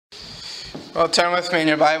Well, turn with me in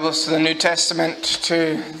your Bibles to the New Testament,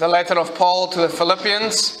 to the letter of Paul to the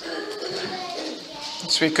Philippians.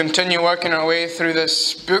 As we continue working our way through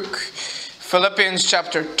this book, Philippians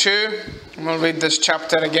chapter 2, and we'll read this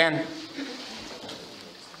chapter again.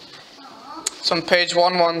 It's on page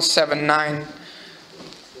 1179.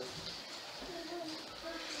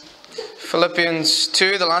 Philippians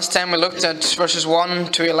 2, the last time we looked at verses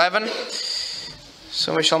 1 to 11.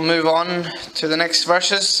 So we shall move on to the next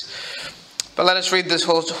verses. But let us read this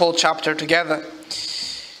whole chapter together.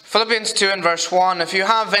 Philippians 2 and verse 1. If you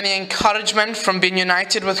have any encouragement from being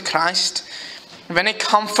united with Christ, if any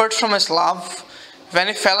comfort from His love, if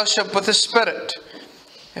any fellowship with the Spirit,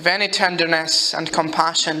 if any tenderness and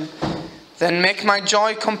compassion, then make my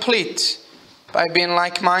joy complete by being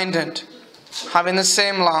like-minded, having the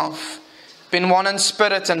same love, being one in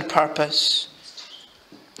spirit and purpose.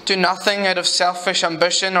 Do nothing out of selfish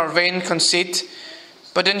ambition or vain conceit,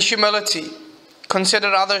 but in humility, consider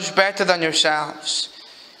others better than yourselves.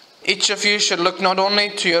 Each of you should look not only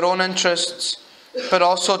to your own interests, but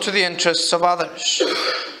also to the interests of others.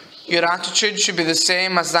 Your attitude should be the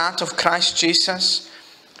same as that of Christ Jesus,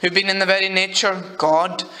 who being in the very nature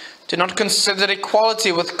God, did not consider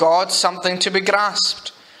equality with God something to be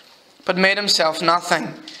grasped, but made Himself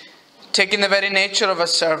nothing, taking the very nature of a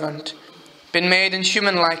servant, being made in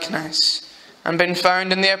human likeness, and being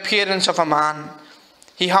found in the appearance of a man.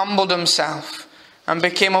 He humbled Himself and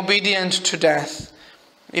became obedient to death,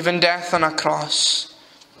 even death on a cross.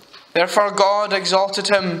 Therefore God exalted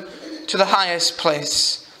Him to the highest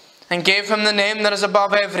place, and gave Him the name that is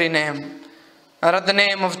above every name, that at the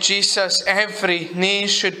name of Jesus every knee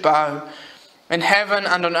should bow, in heaven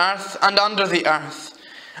and on earth and under the earth,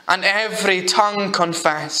 and every tongue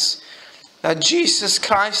confess that Jesus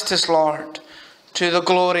Christ is Lord, to the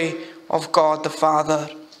glory of God the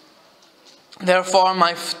Father. Therefore,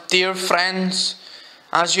 my dear friends,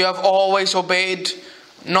 as you have always obeyed,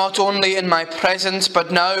 not only in my presence,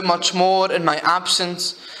 but now much more in my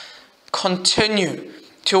absence, continue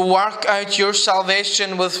to work out your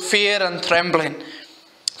salvation with fear and trembling.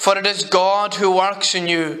 For it is God who works in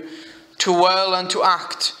you to will and to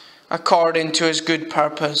act according to His good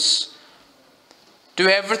purpose. Do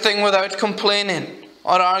everything without complaining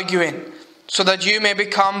or arguing, so that you may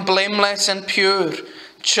become blameless and pure,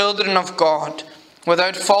 children of God,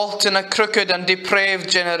 without fault in a crooked and depraved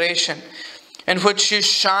generation, in which you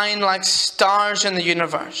shine like stars in the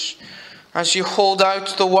universe, as you hold out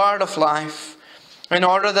the word of life, in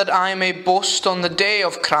order that I may boast on the day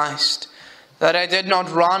of Christ, that I did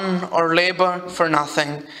not run or labour for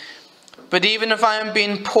nothing. But even if I am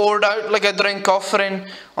being poured out like a drink offering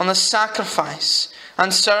on the sacrifice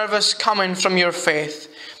and service coming from your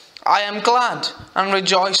faith, I am glad and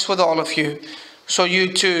rejoice with all of you, so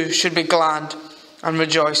you too should be glad and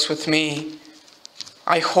rejoice with me.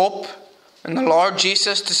 I hope in the Lord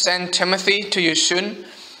Jesus to send Timothy to you soon,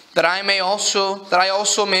 that I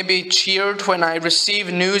also may be cheered when I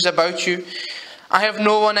receive news about you. I have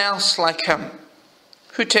no one else like him,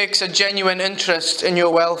 who takes a genuine interest in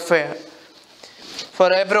your welfare.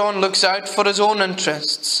 For everyone looks out for his own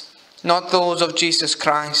interests, not those of Jesus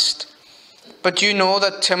Christ. But you know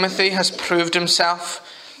that Timothy has proved himself,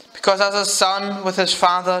 because as a son with his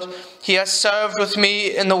father, he has served with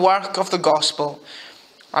me in the work of the gospel.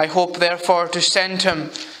 I hope therefore to send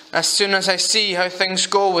him as soon as I see how things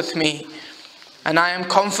go with me. And I am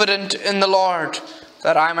confident in the Lord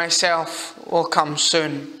that I myself will come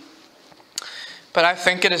soon. But I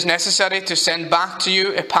think it is necessary to send back to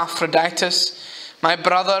you Epaphroditus, my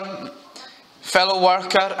brother, fellow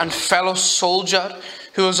worker and fellow soldier,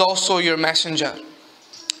 who is also your messenger,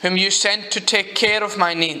 whom you sent to take care of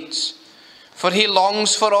my needs. For he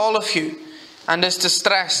longs for all of you, and is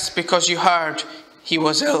distressed because you heard he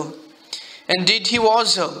was ill. Indeed, he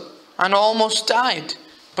was ill, and almost died,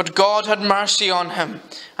 but God had mercy on him,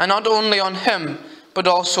 and not only on him, but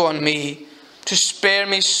also on me, to spare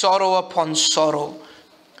me sorrow upon sorrow.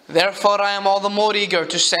 Therefore I am all the more eager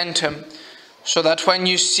to send him, so that when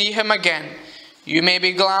you see him again, you may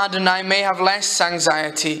be glad and I may have less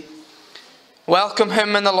anxiety. Welcome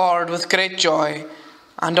him in the Lord with great joy,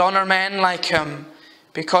 and honour men like him,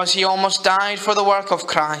 because he almost died for the work of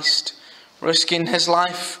Christ, risking his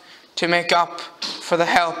life to make up for the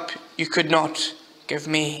help you could not give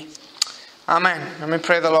me. Amen. Let me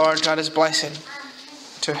pray the Lord add his blessing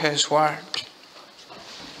to his word.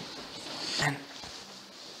 Amen.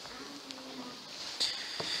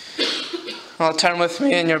 Well, turn with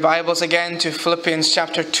me in your Bibles again to Philippians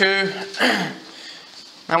chapter 2.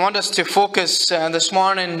 I want us to focus this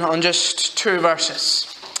morning on just two verses.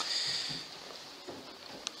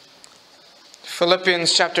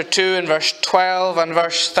 Philippians chapter 2 and verse 12 and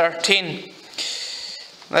verse 13.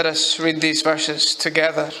 Let us read these verses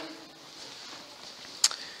together.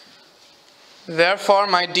 Therefore,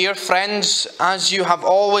 my dear friends, as you have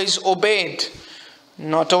always obeyed,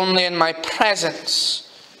 not only in my presence,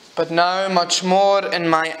 but now much more in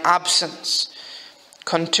my absence,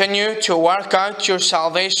 continue to work out your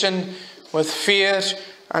salvation with fear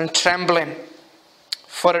and trembling.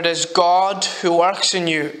 For it is God who works in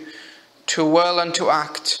you to will and to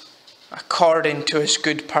act according to his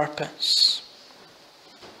good purpose.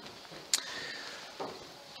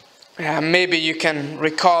 Maybe you can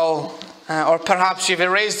recall, or perhaps you've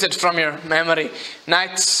erased it from your memory,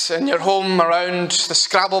 nights in your home around the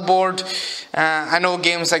Scrabble board. I know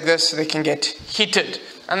games like this, they can get heated.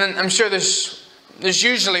 And then I'm sure there's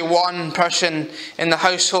usually one person in the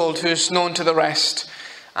household who's known to the rest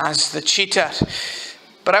as the cheater.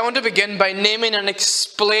 But I want to begin by naming and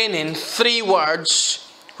explaining 3 words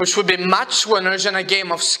which would be match winners in a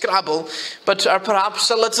game of Scrabble, but are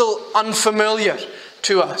perhaps a little unfamiliar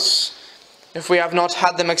to us if we have not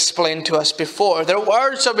had them explained to us before. They're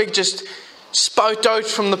words that we just spout out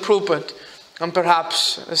from the pulpit, and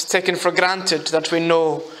perhaps it's taken for granted that we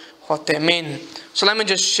know what they mean. So let me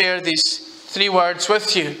just share these 3 words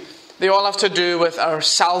with you. They all have to do with our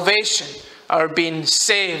salvation, our being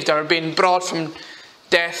saved, our being brought from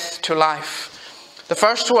death to life. The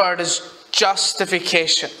first word is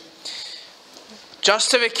justification.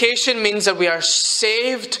 Justification means that we are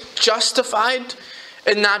saved, justified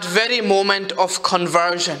in that very moment of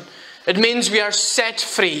conversion. It means we are set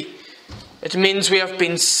free. It means we have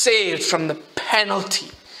been saved from the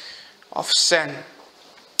penalty of sin.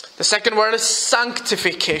 The second word is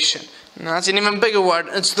sanctification. And that's an even bigger word.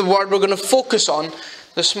 It's the word we're going to focus on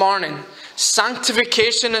this morning.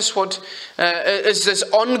 Sanctification is is this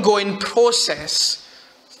ongoing process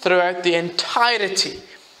throughout the entirety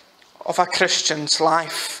of a Christian's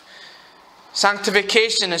life.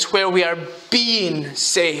 Sanctification is where we are being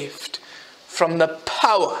saved from the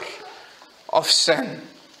power of sin.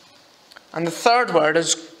 And the third word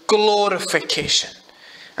is glorification.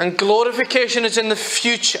 And glorification is in the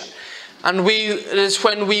future. And it is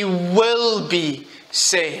when we will be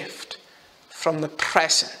saved from the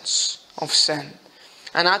presence of sin.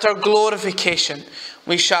 And at our glorification,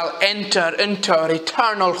 we shall enter into our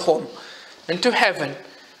eternal home, into heaven.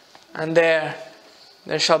 And there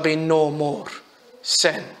shall be no more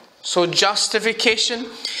sin. So justification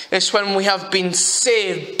is when we have been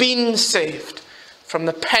saved from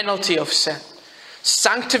the penalty of sin.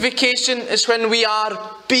 Sanctification is when we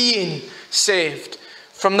are being saved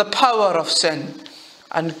from the power of sin.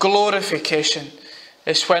 And glorification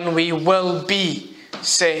is when we will be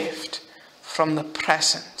saved from the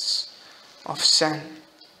presence of sin.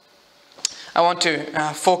 I want to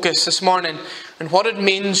focus this morning on what it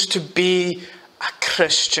means to be a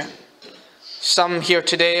Christian. Some here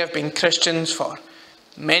today have been Christians for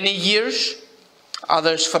many years,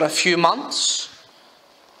 others for a few months,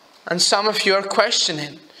 and some of you are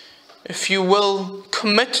questioning if you will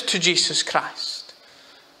commit to Jesus Christ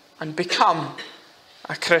and become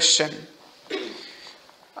a Christian.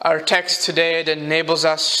 Our text today enables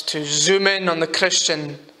us to zoom in on the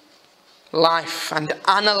Christian life and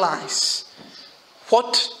analyze,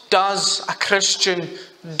 what does a Christian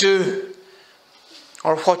do?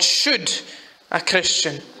 Or what should a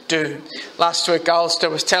Christian do? Last week, Alistair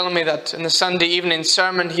was telling me that in the Sunday evening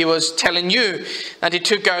sermon, he was telling you that he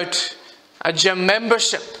took out a gym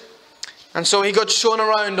membership. And so he got shown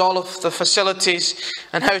around all of the facilities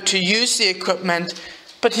and how to use the equipment,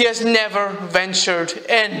 but he has never ventured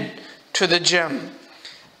in to the gym.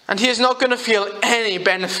 And he is not going to feel any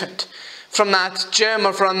benefit from that gym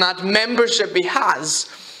or from that membership he has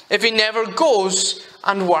if he never goes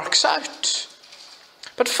and works out.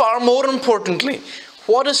 But far more importantly,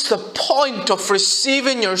 what is the point of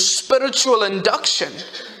receiving your spiritual induction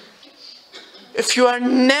if you are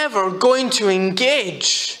never going to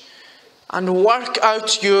engage and work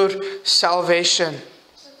out your salvation?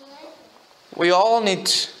 We all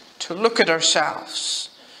need to look at ourselves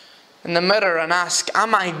in the mirror and ask,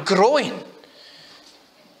 am I growing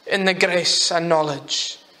in the grace and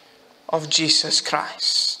knowledge of Jesus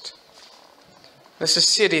Christ? This is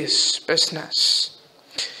serious business.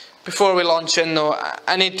 Before we launch in though,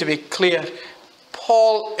 I need to be clear.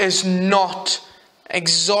 Paul is not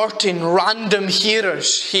exhorting random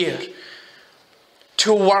hearers here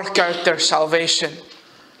to work out their salvation.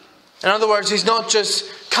 In other words, he's not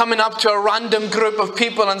just coming up to a random group of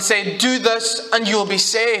people and saying, do this and you'll be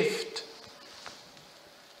saved.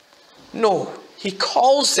 No, he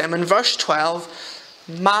calls them in verse 12,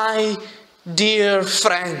 my dear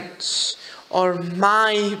friends. or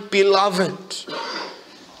my beloved.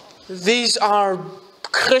 These are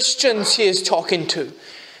Christians he is talking to.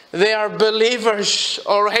 They are believers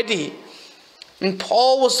already. And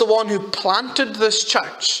Paul was the one who planted this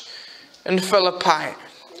church in Philippi.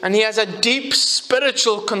 And he has a deep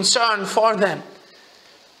spiritual concern for them.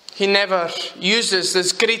 He never uses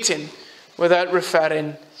this greeting without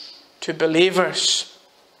referring to believers.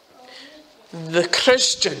 The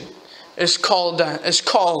Christian is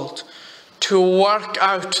called to work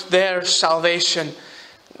out their salvation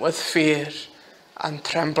with fear and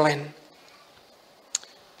trembling.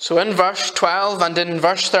 So in verse 12 and in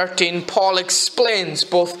verse 13, Paul explains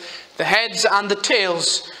both the heads and the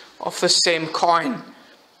tails of the same coin.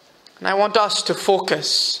 And I want us to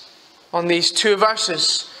focus on these two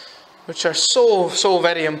verses, which are so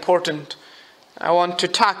very important. I want to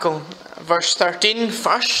tackle verse 13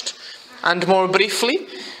 first, and more briefly,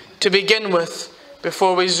 to begin with,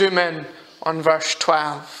 before we zoom in on verse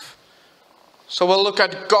 12. So we'll look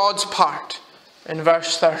at God's part in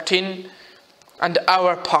verse 13, and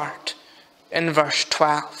our part in verse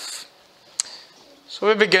 12. So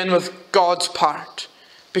we begin with God's part,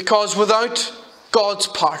 because without God's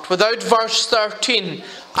part, without verse 13,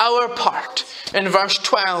 our part in verse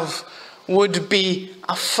 12 would be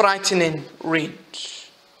a frightening read.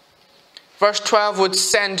 Verse 12 would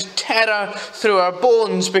send terror through our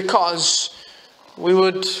bones, because we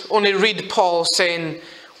would only read Paul saying,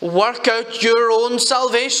 work out your own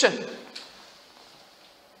salvation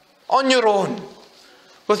on your own,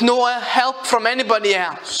 with no help from anybody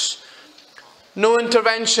else, no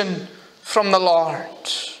intervention from the Lord.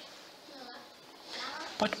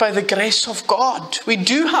 But by the grace of God, we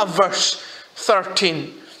do have verse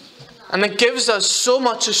 13. And it gives us so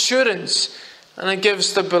much assurance, and it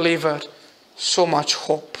gives the believer so much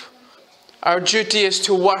hope. Our duty is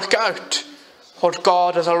to work out what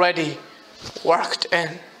God has already worked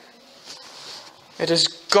in. It is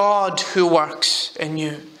God who works in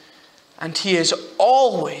you, and He is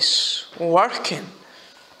always working.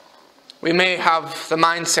 We may have the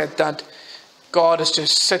mindset that God is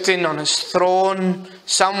just sitting on His throne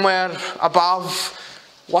somewhere above,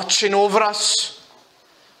 watching over us,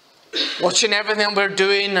 watching everything we're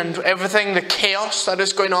doing and everything, the chaos that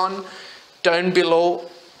is going on down below.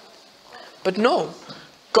 But no,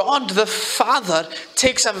 God the Father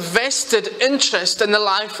takes a vested interest in the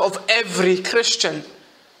life of every Christian.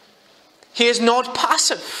 He is not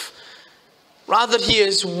passive. Rather, He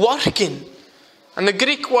is working. And the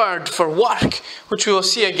Greek word for work, which we will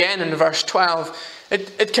see again in verse 12,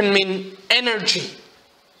 it can mean energy.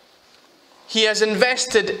 He has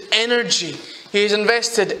invested energy. He has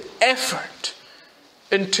invested effort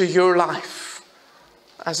into your life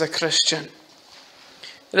as a Christian.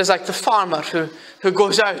 It is like the farmer who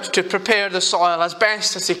goes out to prepare the soil as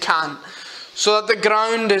best as he can, so that the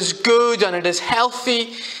ground is good and it is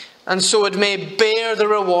healthy, and so it may bear the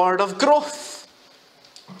reward of growth.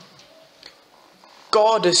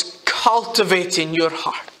 God is cultivating your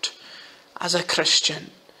heart as a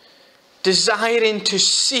Christian, desiring to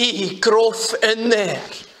see growth in there,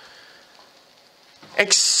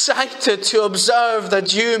 excited to observe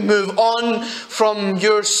that you move on from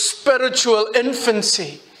your spiritual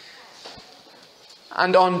infancy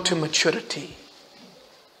and on to maturity.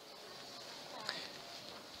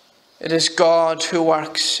 It is God who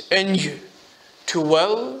works in you to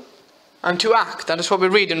will and to act. That is what we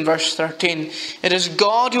read in verse 13. It is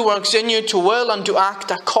God who works in you to will and to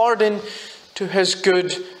act according to His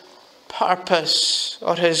good purpose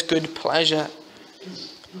or His good pleasure.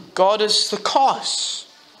 God is the cause,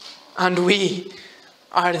 and we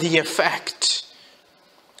are the effect.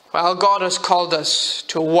 While God has called us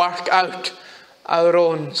to work out our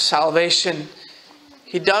own salvation,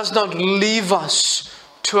 He does not leave us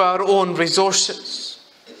to our own resources.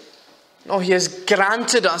 No, He has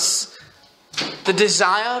granted us the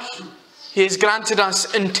desire. He has granted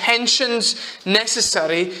us intentions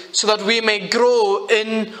necessary so that we may grow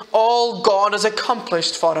in all God has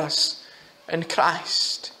accomplished for us in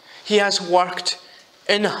Christ. He has worked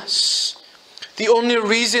in us. The only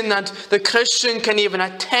reason that the Christian can even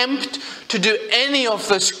attempt to do any of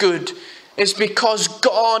this good is because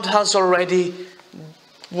God has already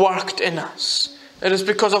worked in us. It is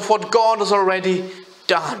because of what God has already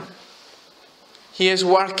done. He is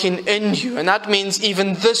working in you, and that means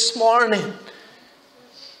even this morning,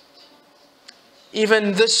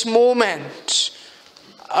 even this moment,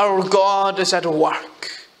 our God is at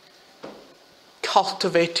work,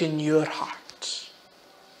 cultivating your heart.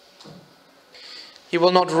 He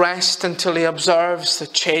will not rest until He observes the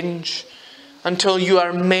change, until you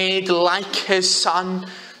are made like His Son,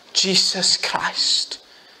 Jesus Christ.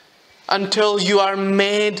 until you are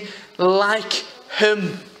made like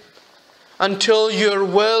Him, until your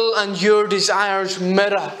will and your desires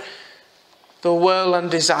mirror the will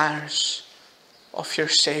and desires of your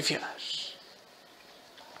Saviour.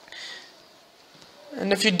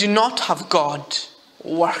 And if you do not have God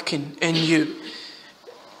working in you,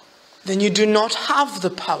 then you do not have the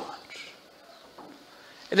power.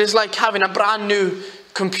 It is like having a brand new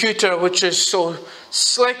computer which is so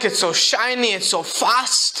slick, it's so shiny, it's so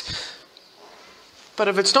fast. But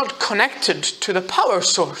if it's not connected to the power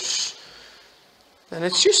source, then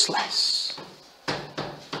it's useless.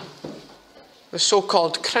 The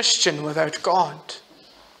so-called Christian without God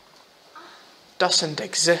doesn't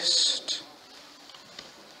exist.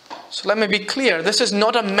 So let me be clear, this is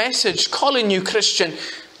not a message calling you Christian,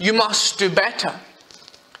 you must do better.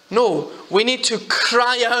 No, we need to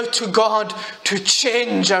cry out to God to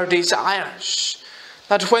change our desires.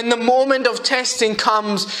 That when the moment of testing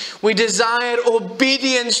comes, we desire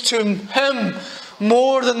obedience to Him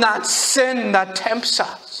more than that sin that tempts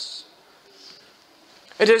us.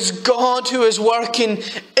 It is God who is working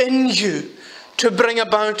in you to bring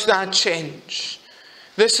about that change.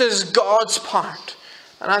 This is God's part.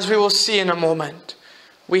 And as we will see in a moment,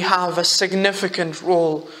 we have a significant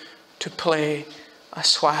role to play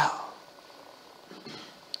as well.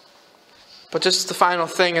 But just the final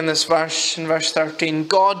thing in this verse, in verse 13,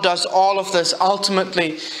 God does all of this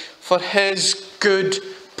ultimately for His good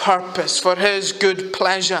purpose, for His good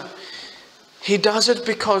pleasure. He does it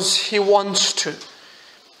because He wants to.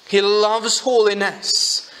 He loves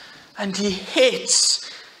holiness and He hates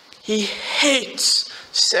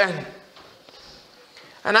sin.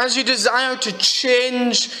 And as you desire to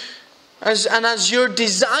change, as your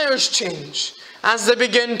desires change, as they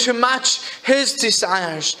begin to match His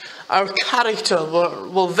desires, our character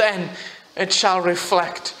will then, it shall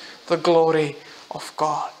reflect the glory of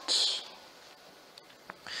God.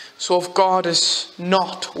 So if God is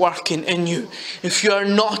not working in you, if you are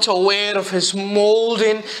not aware of His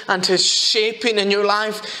molding and His shaping in your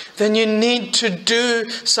life, then you need to do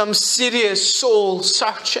some serious soul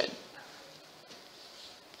searching.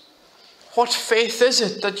 What faith is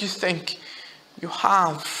it that you think you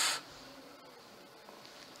have?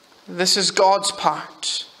 This is God's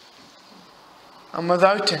part. And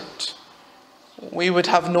without it, we would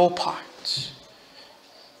have no part.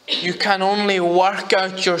 You can only work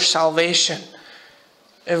out your salvation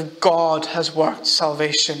if God has worked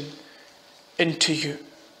salvation into you.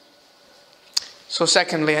 So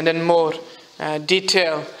secondly, and in more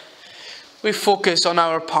detail, we focus on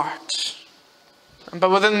our part. But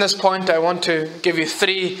within this point, I want to give you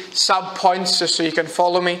 3 sub-points just so you can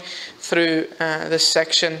follow me through this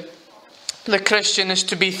section. The Christian is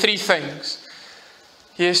to be 3 things.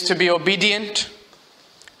 He is to be obedient,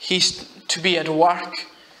 he is to be at work,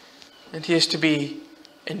 and he is to be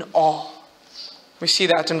in awe. We see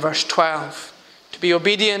that in verse 12. To be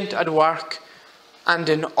obedient, at work, and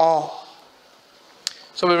in awe.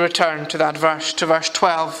 So we return to that verse, to verse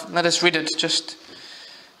 12. Let us read it just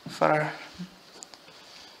for our...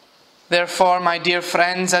 Therefore, my dear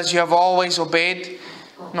friends, as you have always obeyed,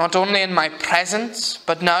 not only in my presence,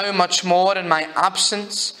 but now much more in my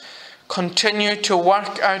absence, continue to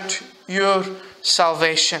work out your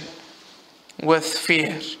salvation with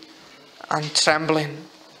fear and trembling.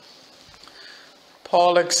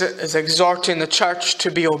 Paul is exhorting the church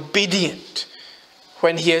to be obedient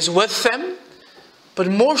when he is with them, but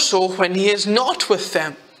more so when he is not with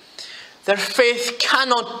them. Their faith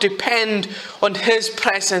cannot depend on his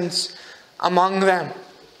presence among them.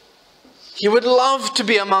 He would love to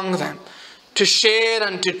be among them, to share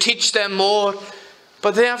and to teach them more,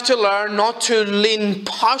 but they have to learn not to lean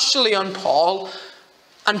partially on Paul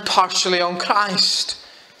and partially on Christ.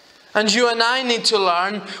 And you and I need to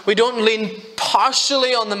learn we don't lean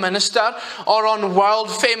partially on the minister or on world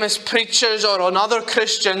famous preachers or on other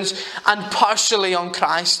Christians and partially on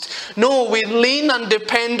Christ. No, we lean and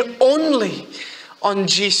depend only on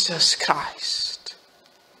Jesus Christ.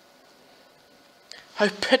 How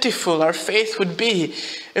pitiful our faith would be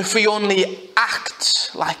if we only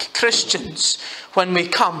act like Christians when we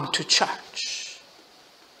come to church,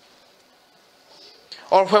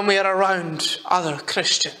 or when we are around other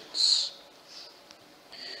Christians.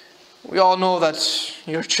 We all know that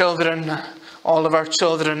your children, all of our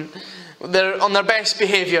children, they're on their best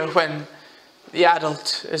behaviour when the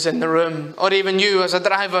adult is in the room. Or even you as a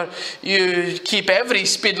driver, you keep every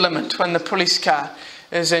speed limit when the police car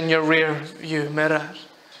is in your rear view mirror.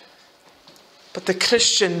 But the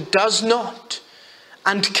Christian does not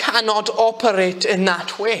and cannot operate in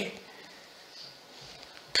that way.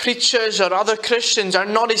 Preachers or other Christians are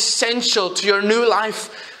not essential to your new life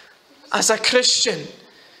as a Christian,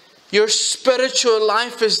 your spiritual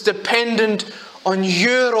life is dependent on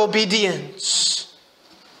your obedience.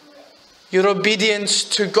 Your obedience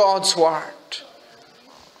to God's word,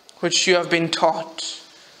 which you have been taught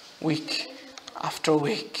week after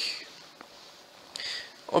week.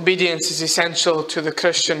 Obedience is essential to the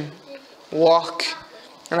Christian walk.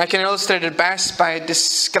 And I can illustrate it best by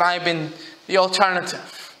describing the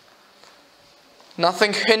alternative.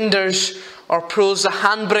 Nothing hinders or pulls the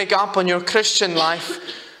handbrake up on your Christian life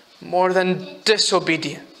more than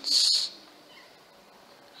disobedience.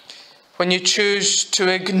 When you choose to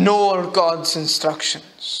ignore God's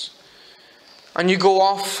instructions and you go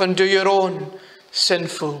off and do your own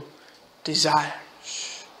sinful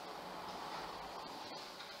desires.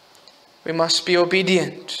 We must be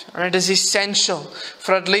obedient, and it is essential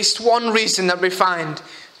for at least one reason that we find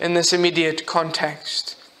in this immediate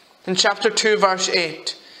context. In chapter 2 verse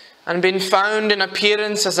 8, and being found in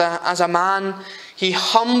appearance as a man, he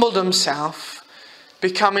humbled himself,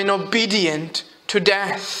 becoming obedient to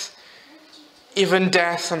death, even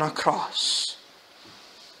death on a cross.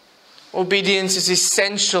 Obedience is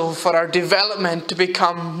essential for our development to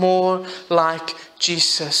become more like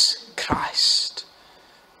Jesus Christ.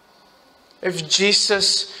 If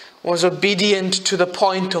Jesus was obedient to the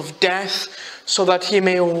point of death so that he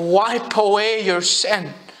may wipe away your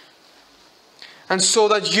sin and so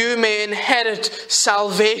that you may inherit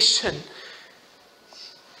salvation,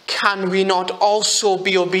 can we not also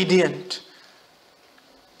be obedient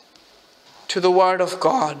to the Word of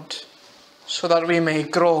God so that we may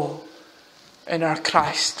grow in our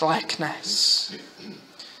Christ-likeness?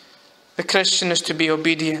 The Christian is to be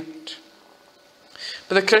obedient.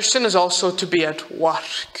 But the Christian is also to be at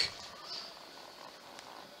work.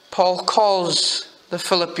 Paul calls the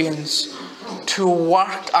Philippians to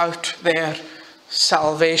work out their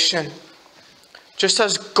salvation. Just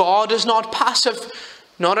as God is not passive,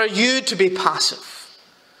 nor are you to be passive.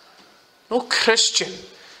 No Christian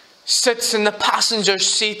sits in the passenger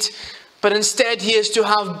seat, but instead he is to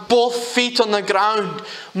have both feet on the ground,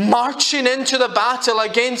 marching into the battle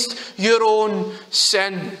against your own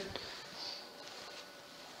sin.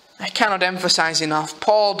 I cannot emphasize enough,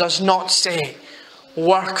 Paul does not say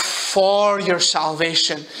work for your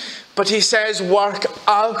salvation, but he says work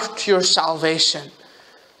out your salvation.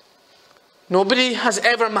 Nobody has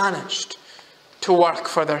ever managed to work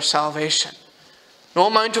for their salvation. No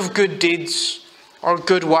amount of good deeds or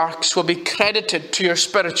good works will be credited to your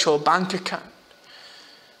spiritual bank account.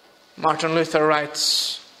 Martin Luther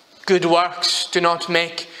writes, good works do not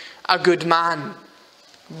make a good man,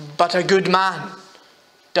 but a good man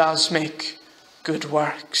does make good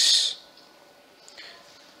works.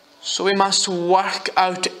 So we must work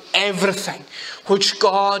out everything which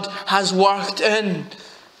God has worked in.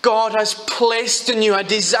 God has placed in you a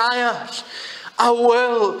desire, a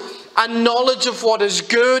will, a knowledge of what is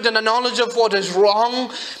good and a knowledge of what is wrong,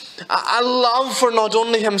 a love for not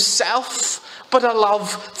only himself, but a love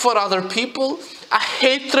for other people, a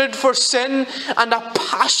hatred for sin and a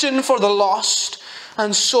passion for the lost,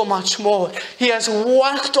 and so much more. He has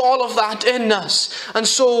worked all of that in us, and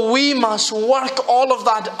so we must work all of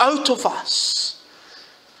that out of us.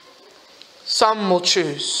 Some will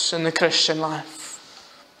choose in the Christian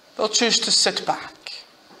life. They'll choose to sit back.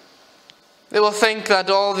 They will think that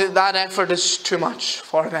that effort is too much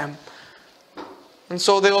for them. And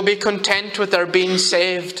so they will be content with their being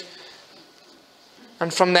saved.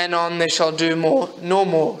 And from then on they shall do no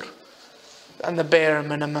more than the bare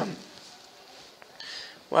minimum.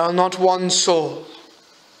 Well, not one soul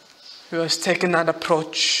who has taken that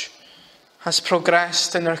approach has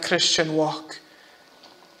progressed in their Christian walk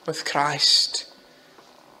with Christ.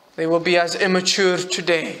 They will be as immature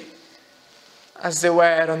today as they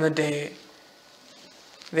were on the day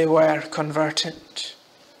they were converted.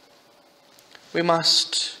 We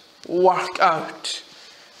must work out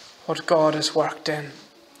what God has worked in.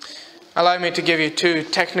 Allow me to give you two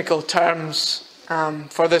technical terms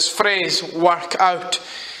for this phrase, work out.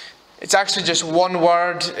 It's actually just one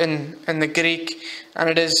word in the Greek, and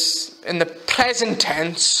it is in the present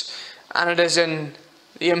tense, and it is in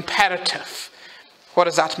the imperative. What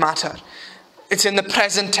does that matter? It's in the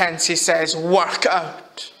present tense, he says, work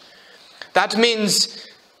out. That means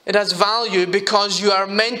it has value because you are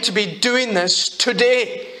meant to be doing this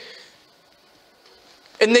today.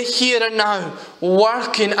 In the here and now,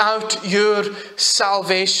 working out your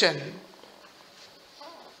salvation.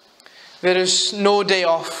 There is no day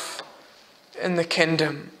off in the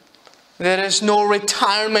kingdom. There is no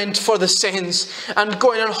retirement for the saints and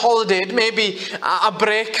going on holiday. It may be a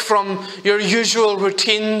break from your usual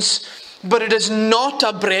routines. but it is not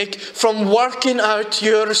a break from working out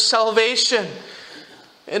your salvation.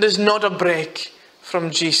 It is not a break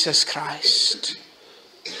from Jesus Christ.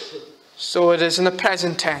 So it is in the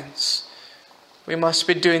present tense. We must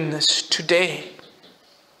be doing this today.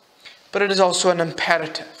 But it is also an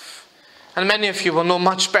imperative. And many of you will know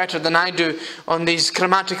much better than I do on these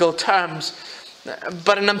grammatical terms.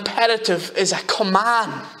 But an imperative is a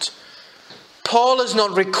command. Paul is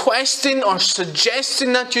not requesting or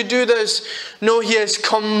suggesting that you do this. No, he is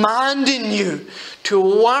commanding you to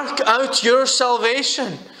work out your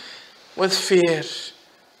salvation with fear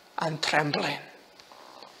and trembling.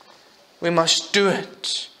 We must do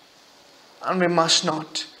it, and we must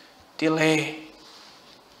not delay.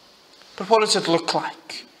 But what does it look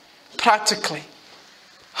like? Practically,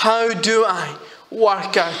 how do I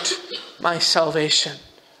work out my salvation?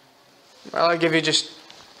 Well, I'll give you just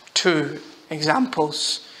two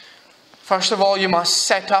examples. First of all, you must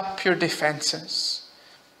set up your defenses.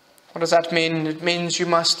 What does that mean? It means you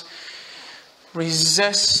must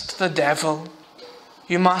resist the devil.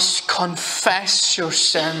 You must confess your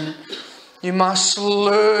sin. You must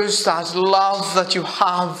lose that love that you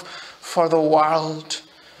have for the world.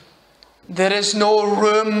 There is no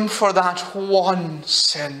room for that one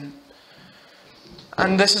sin.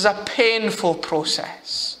 And this is a painful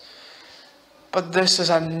process. But this is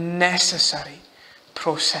a necessary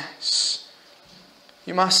process.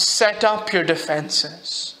 You must set up your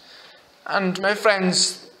defenses. And my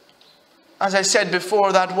friends, as I said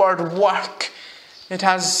before, that word work, it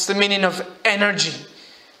has the meaning of energy.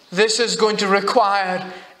 This is going to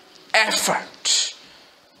require effort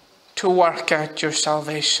to work out your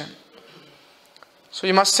salvation. So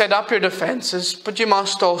you must set up your defenses, but you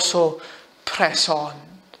must also press on.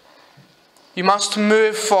 You must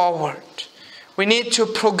move forward. We need to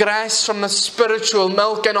progress from the spiritual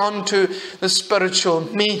milk and on to the spiritual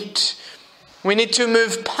meat. We need to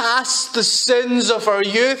move past the sins of our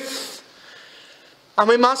youth. And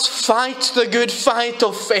we must fight the good fight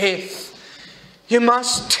of faith. You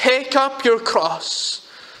must take up your cross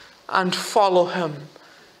and follow him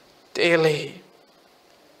daily.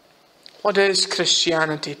 What is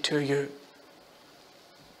Christianity to you?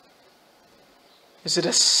 Is it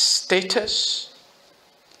a status?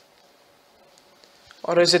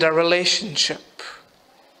 Or is it a relationship?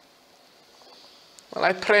 Well,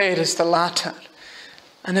 I pray it is the latter.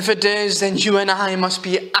 And if it is, then you and I must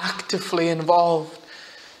be actively involved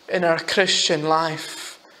in our Christian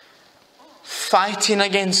life, fighting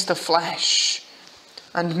against the flesh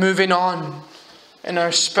and moving on in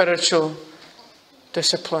our spiritual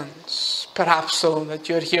disciplines. Perhaps so that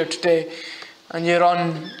you're here today and you're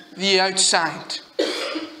on the outside.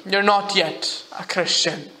 You're not yet a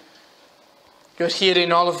Christian. You're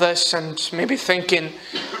hearing all of this and maybe thinking,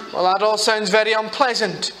 well, that all sounds very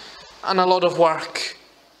unpleasant and a lot of work.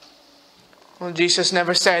 Well, Jesus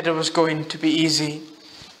never said it was going to be easy.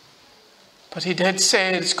 But he did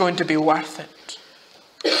say it's going to be worth it.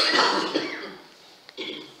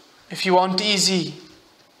 If you want easy,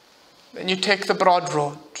 then you take the broad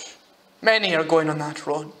road. Many are going on that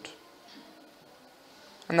road.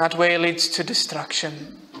 And that way leads to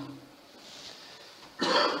destruction.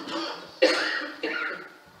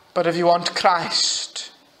 But if you want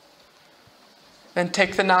Christ, then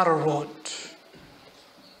take the narrow road.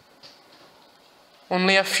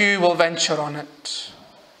 Only a few will venture on it.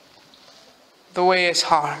 The way is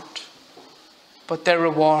hard, but their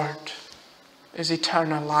reward is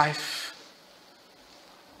eternal life.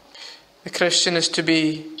 The Christian is to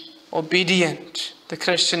be obedient. The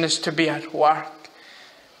Christian is to be at work.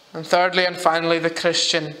 And thirdly and finally, the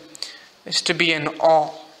Christian is to be in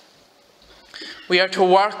awe. We are to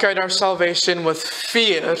work out our salvation with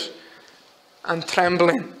fear and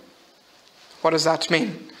trembling. What does that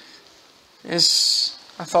mean? I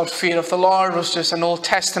thought fear of the Lord was just an Old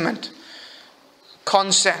Testament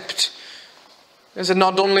concept. Is it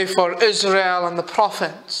not only for Israel and the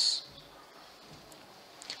prophets?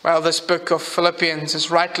 Well, this book of Philippians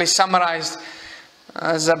is rightly summarized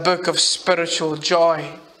as a book of spiritual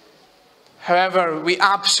joy. However, we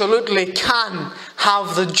absolutely can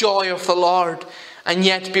have the joy of the Lord and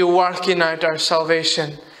yet be working out our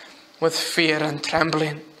salvation with fear and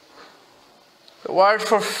trembling. The word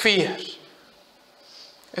for fear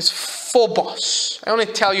is phobos. I only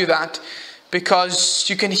tell you that because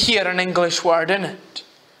you can hear an English word in it.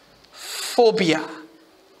 Phobia.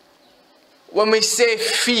 When we say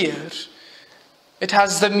fear, it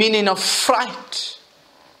has the meaning of fright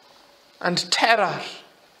and terror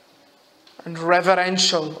and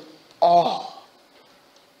reverential awe.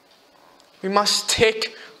 We must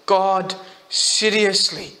take God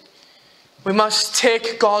seriously. We must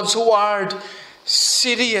take God's word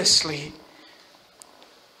seriously.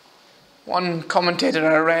 One commentator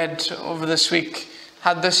I read over this week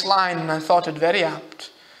had this line, and I thought it very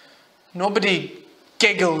apt. Nobody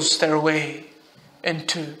giggles their way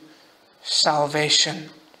into salvation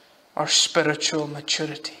or spiritual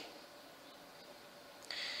maturity.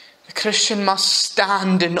 The Christian must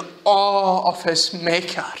stand in awe of his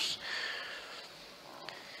Maker,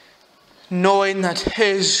 knowing that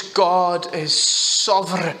his God is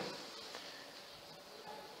sovereign.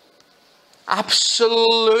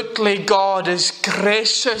 Absolutely, God is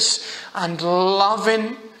gracious and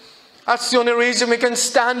loving. That's the only reason we can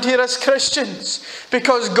stand here as Christians,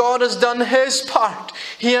 because God has done his part.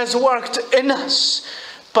 He has worked in us,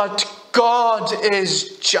 but God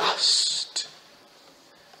is just.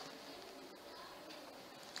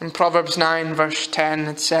 In Proverbs 9 verse 10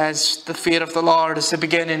 it says, the fear of the Lord is the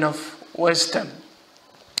beginning of wisdom.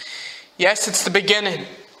 Yes, it's the beginning,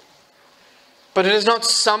 but it is not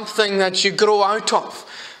something that you grow out of.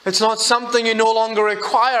 It's not something you no longer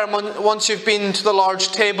require once you've been to the Lord's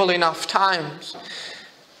table enough times.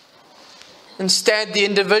 Instead, the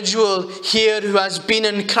individual here who has been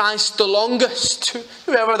in Christ the longest,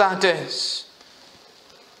 whoever that is,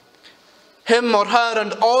 him or her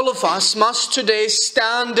and all of us must today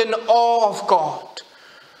stand in awe of God,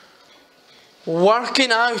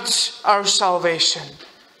 working out our salvation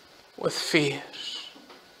with fear.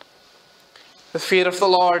 The fear of the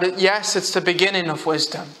Lord, yes, it's the beginning of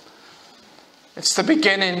wisdom. It's the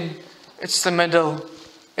beginning, it's the middle,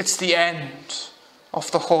 it's the end of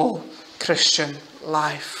the whole Christian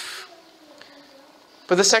life.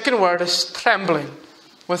 But the second word is trembling,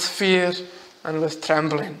 with fear and with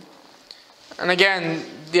trembling. And again,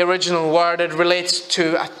 the original word, it relates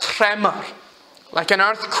to a tremor, like an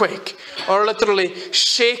earthquake, or literally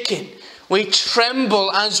shaking. We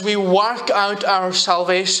tremble as we work out our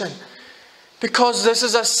salvation, because this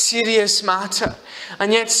is a serious matter.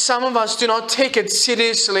 And yet some of us do not take it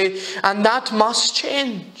seriously, and that must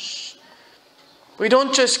change. We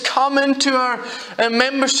don't just come into our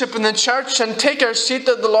membership in the church and take our seat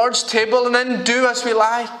at the Lord's table and then do as we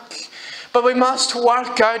like. But we must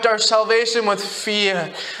work out our salvation with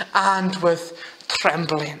fear and with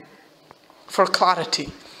trembling. For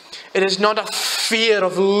clarity, it is not a fear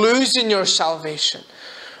of losing your salvation,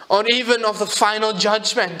 or even of the final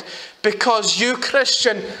judgment, because you,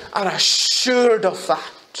 Christian, are assured of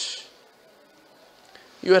that.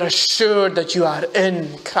 You are assured that you are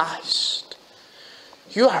in Christ.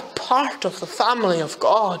 You are part of the family of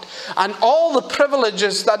God, and all the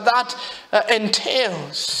privileges that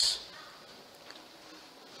entails.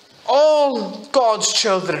 All God's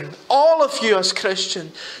children, all of you as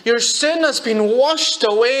Christians, your sin has been washed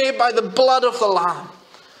away by the blood of the Lamb.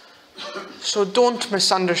 So don't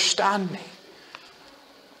misunderstand me.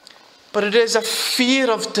 But it is a fear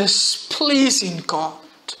of displeasing God.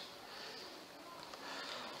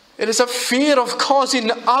 It is a fear of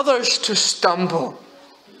causing others to stumble.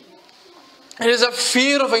 It is a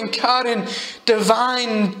fear of incurring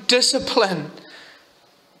divine discipline.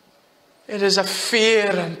 It is a fear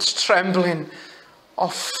and trembling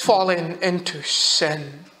of falling into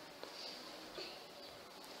sin.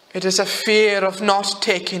 It is a fear of not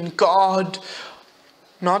taking God,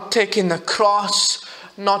 not taking the cross,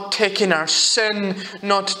 not taking our sin,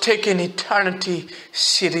 not taking eternity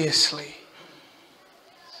seriously.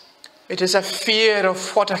 It is a fear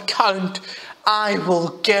of what account I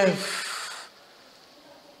will give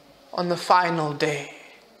on the final day.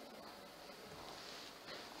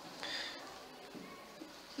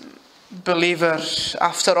 Believers,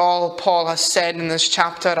 after all Paul has said in this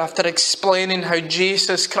chapter, after explaining how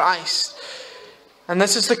Jesus Christ, and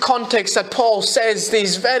this is the context that Paul says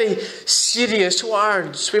these very serious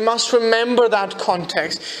words. We must remember that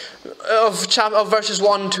context of verses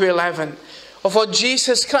 1 to 11, of what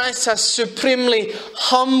Jesus Christ has supremely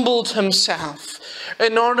humbled himself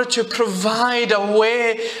in order to provide a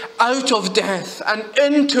way out of death and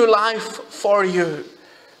into life for you.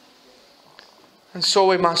 And so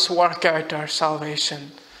we must work out our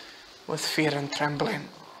salvation with fear and trembling.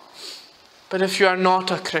 But if you are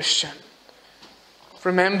not a Christian,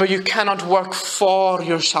 remember you cannot work for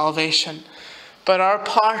your salvation. But our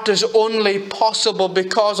part is only possible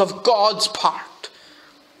because of God's part.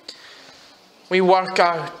 We work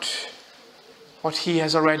out what He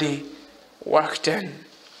has already worked in.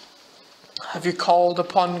 Have you called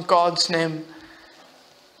upon God's name?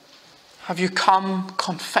 Have you come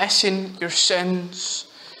confessing your sins?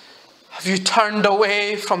 Have you turned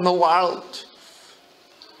away from the world?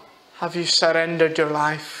 Have you surrendered your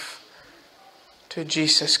life to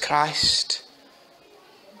Jesus Christ?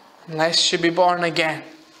 unless you be born again,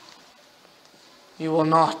 you will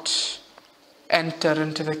not enter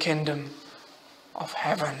into the kingdom of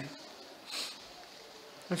heaven.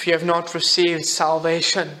 If you have not received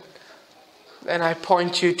salvation, then I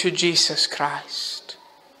point you to Jesus Christ.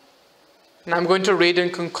 And I'm going to read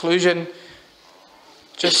in conclusion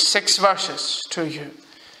just 6 verses to you.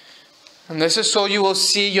 And this is so you will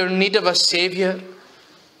see your need of a Savior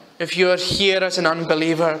if you are here as an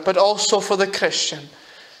unbeliever, but also for the Christian,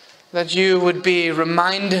 that you would be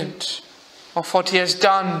reminded of what He has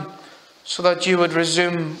done so that you would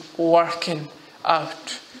resume working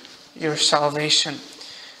out your salvation.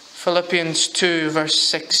 Philippians 2 verse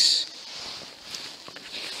 6.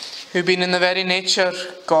 Who being in the very nature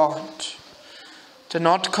God, did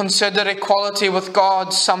not consider equality with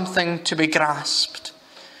God something to be grasped,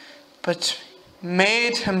 but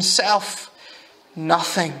made Himself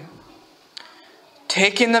nothing,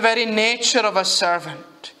 taking the very nature of a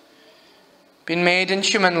servant, being made in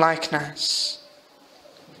human likeness,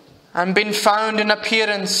 and being found in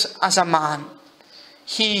appearance as a man,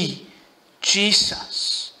 He,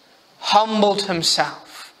 Jesus, humbled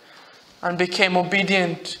Himself and became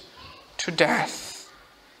obedient to death,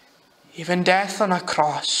 even death on a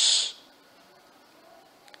cross.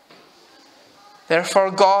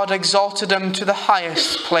 Therefore God exalted Him to the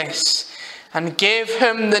highest place and gave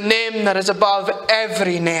Him the name that is above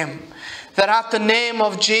every name, that at the name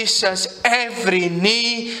of Jesus every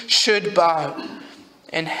knee should bow,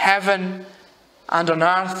 in heaven and on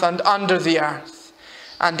earth and under the earth,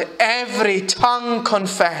 and every tongue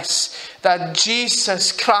confess that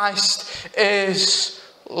Jesus Christ is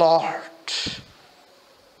Lord,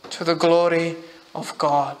 to the glory of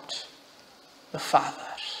God the Father.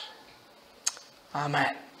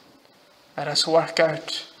 Amen. Let us work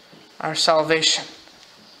out our salvation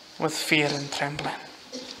with fear and trembling.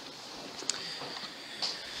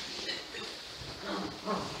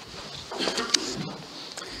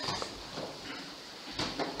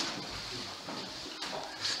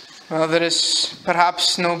 Well, there is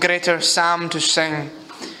perhaps no greater psalm to sing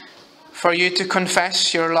for you to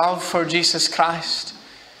confess your love for Jesus Christ,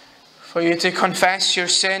 for you to confess your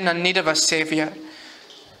sin and need of a Saviour.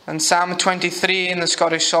 And Psalm 23 in the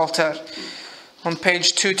Scottish Psalter on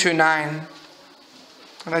page 229,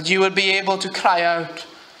 that you would be able to cry out,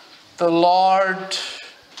 "The Lord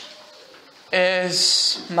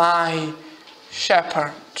is my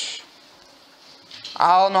shepherd.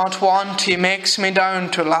 I'll not want, He makes me down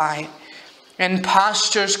to lie. In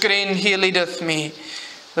pastures green He leadeth me,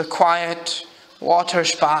 the quiet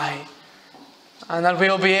waters by." And that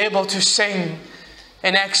we'll be able to sing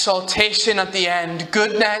in exaltation at the end,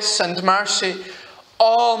 "Goodness and mercy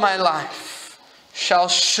all my life shall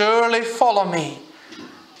surely follow me,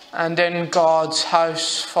 and in God's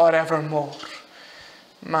house forevermore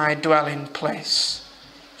my dwelling place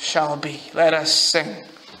shall be." Let us sing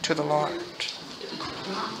to the Lord.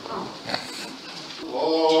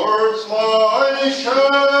 Lord's my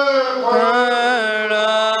shepherd,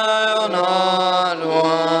 I'll not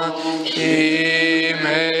want. He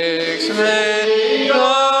makes me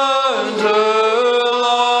down to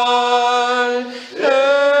lie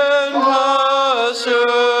in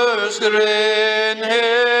pastures green. He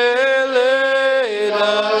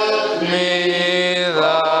leadeth me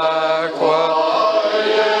the quiet waters by.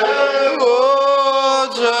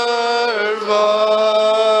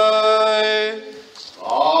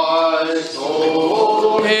 my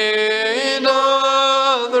soul. He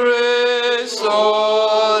doth restore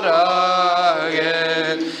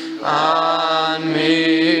again, and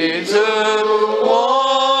me to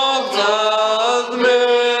walk doth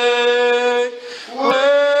make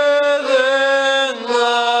within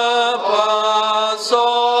the paths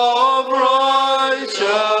of righteousness,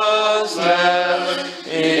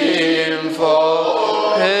 in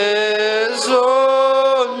for His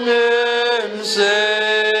own name's sake.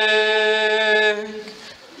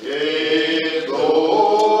 Yea,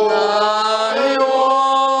 though I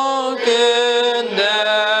walk in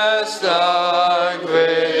death's dark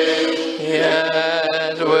way,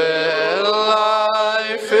 yet will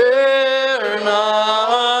I fear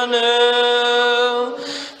none ill,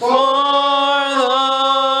 for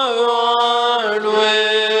Thou art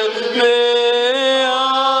with me,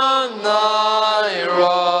 and Thy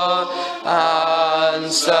rod and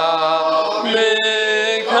staff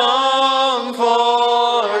may comfort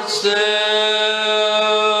still.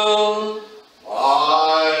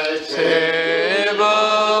 my Table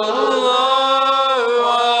Thou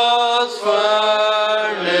hast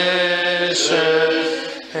furnished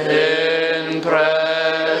in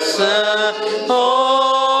presence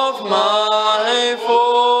of my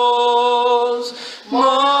foes.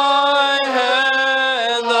 My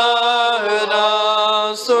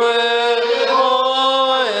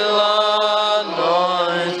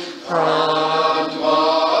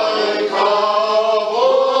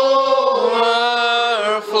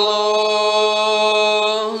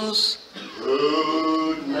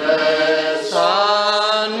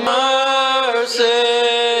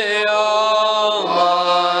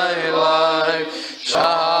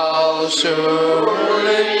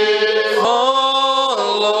surely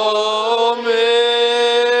follow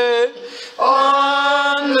me,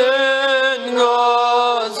 and in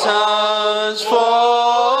God's house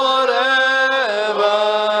forevermore.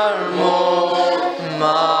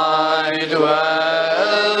 My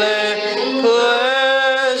dwelling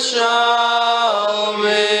place shall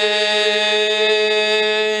be.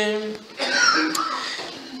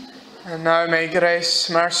 And now may grace,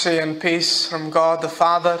 mercy, and peace from God the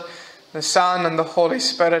Father, the Son, and the Holy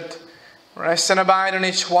Spirit rest and abide on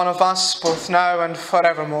each one of us, both now and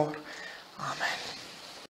forevermore.